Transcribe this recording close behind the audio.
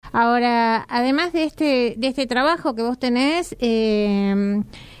Ahora, además de este trabajo que vos tenés, tenés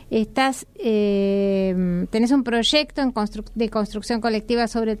un proyecto de construcción colectiva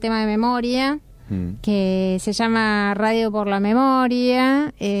sobre el tema de memoria, que se llama Radio por la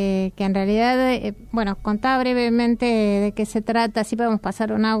Memoria, que en realidad, contá brevemente de qué se trata, así podemos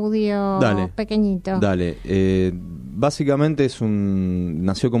pasar un audio pequeñito. Dale, básicamente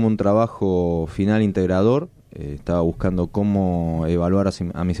nació como un trabajo final integrador. Estaba buscando cómo evaluar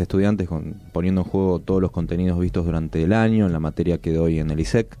a mis estudiantes poniendo en juego todos los contenidos vistos durante el año en la materia que doy en el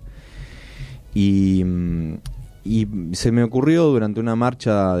ISEC. Y se me ocurrió durante una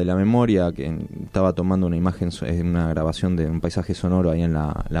marcha de la memoria, que estaba tomando una grabación de un paisaje sonoro ahí en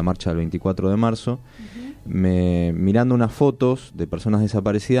la marcha del 24 de marzo, mirando unas fotos de personas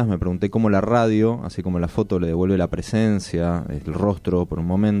desaparecidas, me pregunté cómo la radio, así como la foto le devuelve la presencia, el rostro por un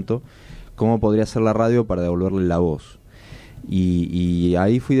momento, cómo podría ser la radio para devolverle la voz. Y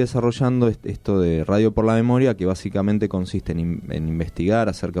ahí fui desarrollando esto de Radio por la Memoria, que básicamente consiste en investigar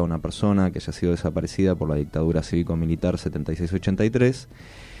acerca de una persona que haya sido desaparecida por la dictadura cívico militar 76-83,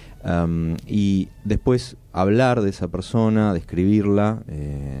 y después hablar de esa persona, describirla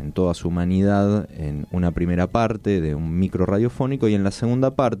en toda su humanidad en una primera parte de un micro radiofónico, y en la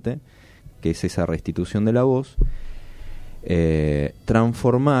segunda parte, que es esa restitución de la voz,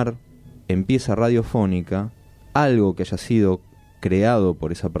 transformar en pieza radiofónica algo que haya sido creado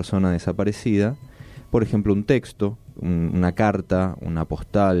por esa persona desaparecida, por ejemplo un texto, una carta, una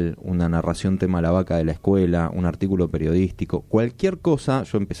postal, una narración tema a la vaca de la escuela, un artículo periodístico, cualquier cosa.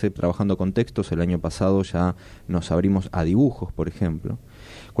 Yo empecé trabajando con textos, el año pasado ya nos abrimos a dibujos, por ejemplo.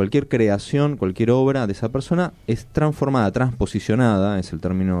 Cualquier creación, cualquier obra de esa persona es transformada, transposicionada, es el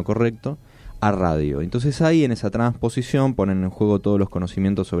término correcto, a radio. Entonces ahí en esa transposición ponen en juego todos los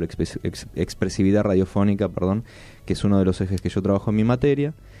conocimientos sobre expresividad radiofónica, que es uno de los ejes que yo trabajo en mi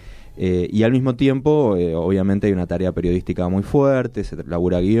materia, y al mismo tiempo obviamente hay una tarea periodística muy fuerte, se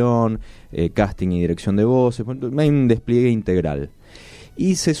labura guión, casting y dirección de voces, hay un despliegue integral.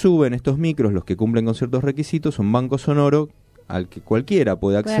 Y se suben estos micros, los que cumplen con ciertos requisitos, un banco sonoro al que cualquiera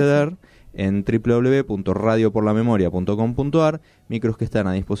puede acceder en www.radioporlamemoria.com.ar, micros que están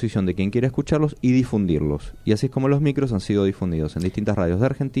a disposición de quien quiera escucharlos y difundirlos. Y así es como los micros han sido difundidos en distintas radios de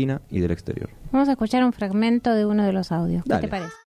Argentina y del exterior. Vamos a escuchar un fragmento de uno de los audios. ¿Qué te parece?